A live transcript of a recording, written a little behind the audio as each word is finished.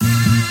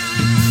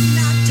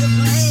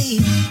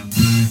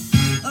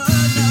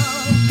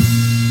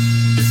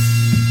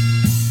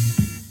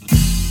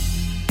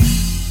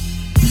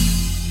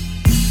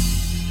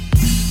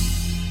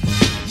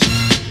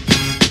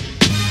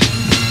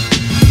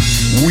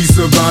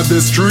survived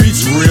the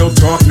streets, real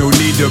talk, no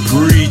need to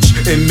preach.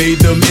 And made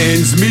them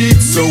ends meet,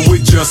 so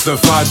it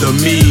justified the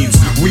means.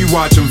 We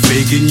watch them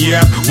fake and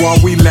yap, while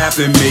we laugh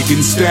and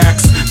making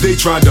stacks. They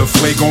tried to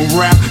flake on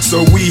rap,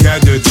 so we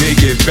had to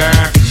take it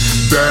back.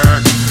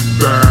 Back,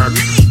 back,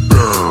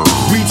 back.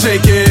 We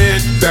take it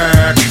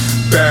back,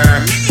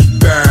 back,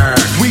 back.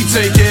 We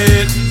take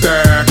it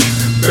back,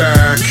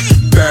 back,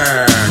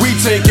 back. We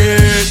take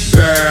it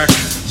back,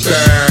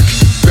 back,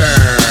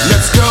 back.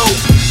 Let's go.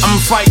 I'm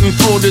fighting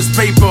for this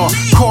paper.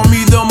 Call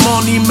me the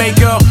money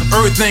maker.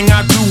 Everything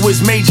I do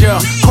is major.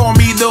 Call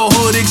me the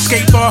hood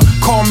escaper.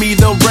 Call me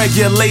the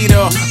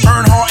regulator.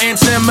 Earnhardt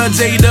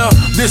intimidator.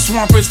 This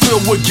swamp is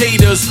filled with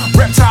gators,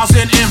 reptiles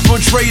and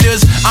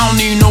infiltrators. I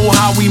don't even know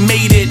how we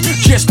made it.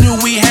 Just knew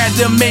we had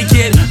to make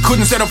it.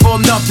 Couldn't settle for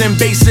nothing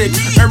basic.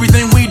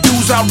 Everything we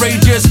do's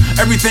outrageous.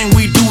 Everything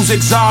we do's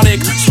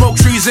exotic. Smoke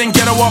trees in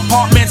ghetto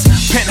apartments.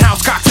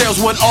 Penthouse cocktails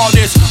with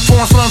artists.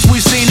 Foreign slums we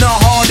seen the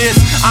hardest.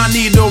 I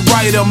need to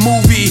write a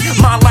movie.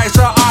 My life's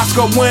an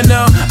Oscar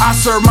winner. I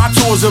serve my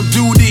tours of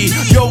duty.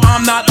 Yo,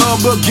 I'm not a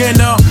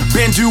beginner.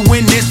 Been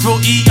doing this for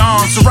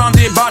eons.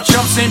 Surrounded by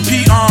chumps and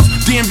peons.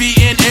 DMV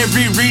in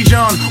every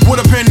region.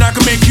 With a pen I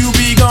can make you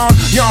be gone.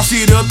 Y'all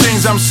see the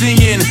things I'm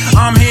seeing.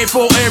 I'm here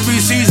for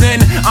every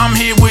season. I'm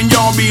here when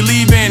y'all be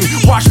leaving.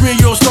 Watch me,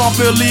 you'll start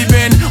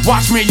believing.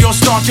 Watch me, you'll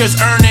start just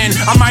earning.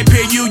 I might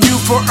pay you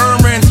for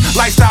errands.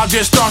 Lifestyle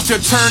just starts to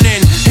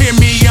turning. Hear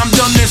me, I'm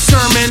done this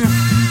sermon.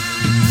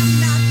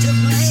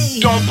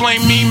 Don't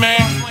blame me,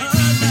 man.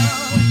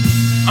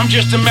 I'm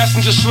just a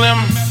messenger, Slim.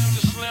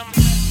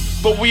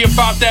 But we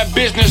about that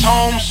business,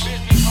 Holmes.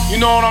 You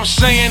know what I'm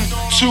saying?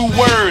 2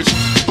 words: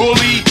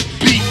 bully,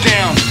 beat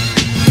down.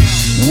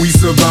 We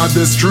survived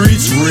the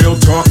streets, real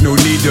talk, no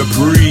need to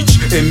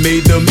preach. And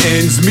made them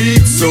ends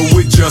meet, so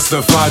it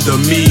justified the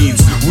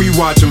means. We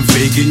watch them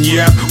fake and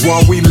yap,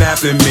 while we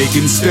laugh and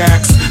making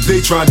stacks.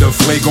 They tried to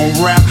flake on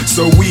rap,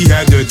 so we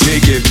had to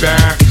take it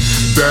back.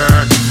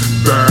 Back,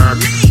 back,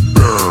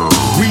 back.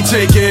 We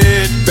take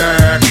it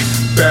back,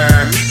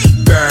 back,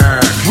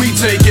 back. We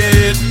take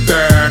it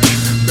back,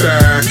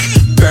 back,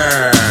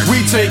 back.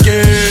 We take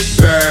it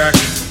back,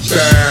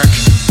 back,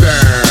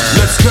 back.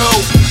 Let's go.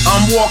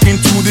 I'm walking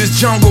through this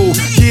jungle.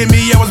 Hear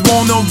me, I was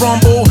born to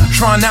rumble.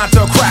 Try not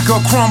to crack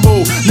or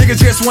crumble. Niggas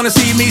just wanna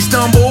see me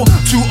stumble.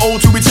 Too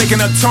old to be taking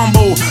a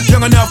tumble.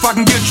 Young enough I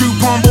can get you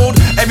pummeled.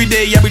 Every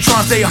day I be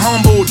trying to stay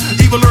humbled.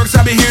 Evil lurks,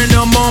 I be hearing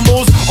the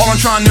mumbles. All I'm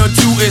trying to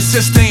do is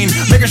sustain.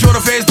 Making sure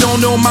the feds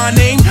don't know my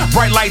name.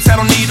 Bright lights, I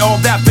don't need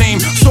all that fame.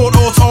 Sword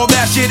oaths, all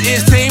that shit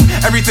is tame.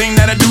 Everything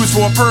that I do is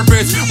for a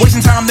purpose.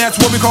 Wasting time, that's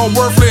what we call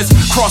worthless.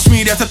 Cross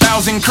me, that's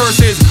 1,000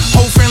 curses.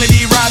 Whole family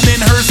be riding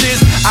in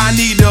hearses. I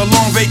need a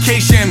long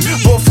vacation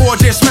before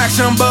just smack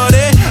somebody.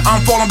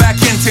 I'm falling back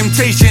in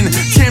temptation.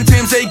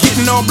 Tim-Tims, they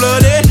getting all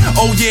bloody.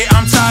 Oh yeah,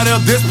 I'm tired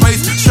of this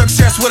place.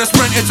 Success with a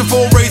sprint, it's a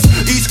full race.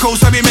 East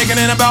Coast, I be making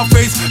it about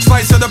face.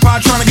 Slice of the pie,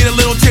 trying to get a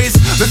little taste.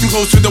 Listen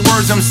close to the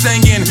words I'm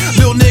singing.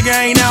 Little nigga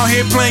ain't out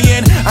here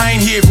playing. I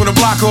ain't here for the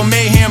block or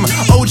mayhem.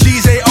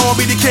 OGs, they all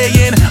be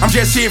decaying. I'm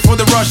just here for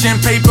the rush and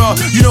paper.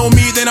 You know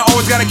me, then I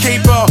always got a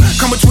caper.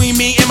 Come between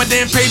me and my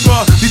damn paper.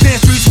 These damn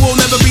streets will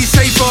never be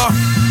safer.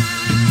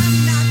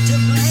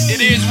 It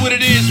is what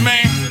it is,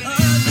 man.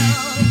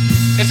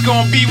 It's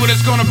gonna be what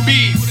it's gonna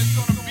be.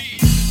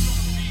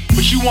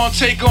 But you wanna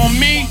take on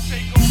me?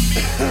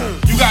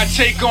 You gotta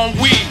take on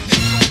we.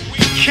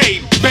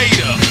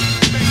 K-Beta.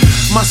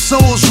 My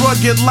soul's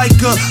rugged like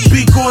a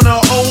beak on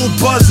an old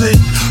buzzard.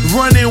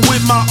 Running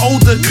with my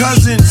older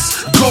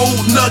cousins.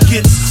 Gold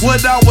nuggets.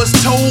 What I was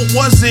told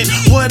wasn't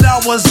what I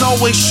was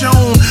always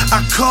shown.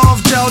 I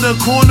carved out a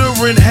corner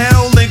in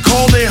hell and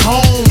called it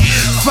home.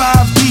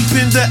 5 deep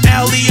in the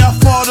alley, I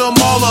fought them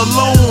all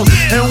alone.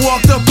 And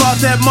walked up out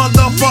that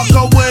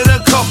motherfucker with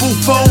a couple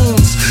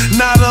phones.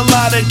 Not a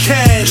lot of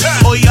cash,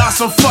 or y'all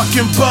some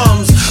fucking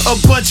bums. A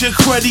bunch of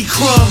cruddy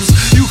crumbs.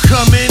 You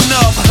coming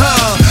up,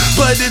 huh?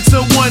 But it's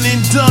a one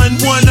and done.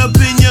 One up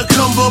in your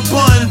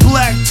cummerbund.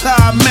 Black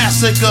tie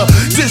massacre,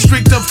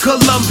 District of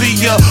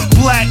Columbia.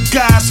 Black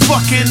guys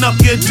fucking up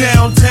your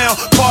downtown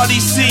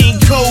party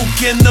scene. Coke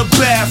in the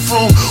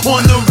bathroom,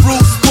 on the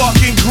roof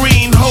sparking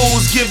green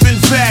hoes, giving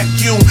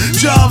vacuum.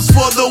 Jobs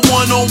for the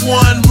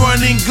one-on-one,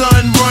 running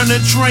gun, run a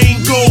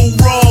train, go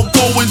wrong,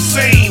 go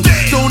insane.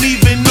 Don't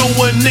even know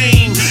a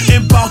name,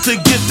 and bout to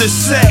get the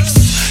sex.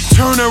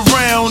 Turn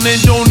around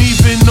and don't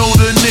even know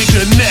the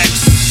nigga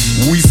next.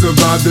 We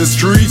survived the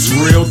streets,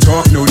 real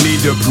talk, no need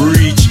to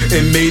preach.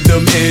 And made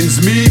them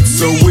ends meet,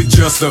 so it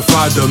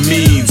justified the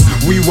means.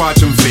 We watch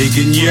them fake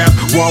and yap,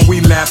 while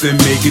we laugh and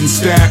making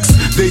stacks.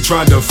 They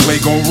tried to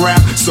flake on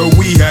rap, so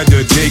we had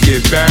to take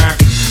it back.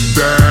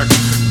 Back,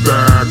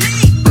 back,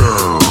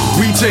 back.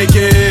 We take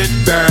it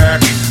back,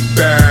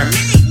 back,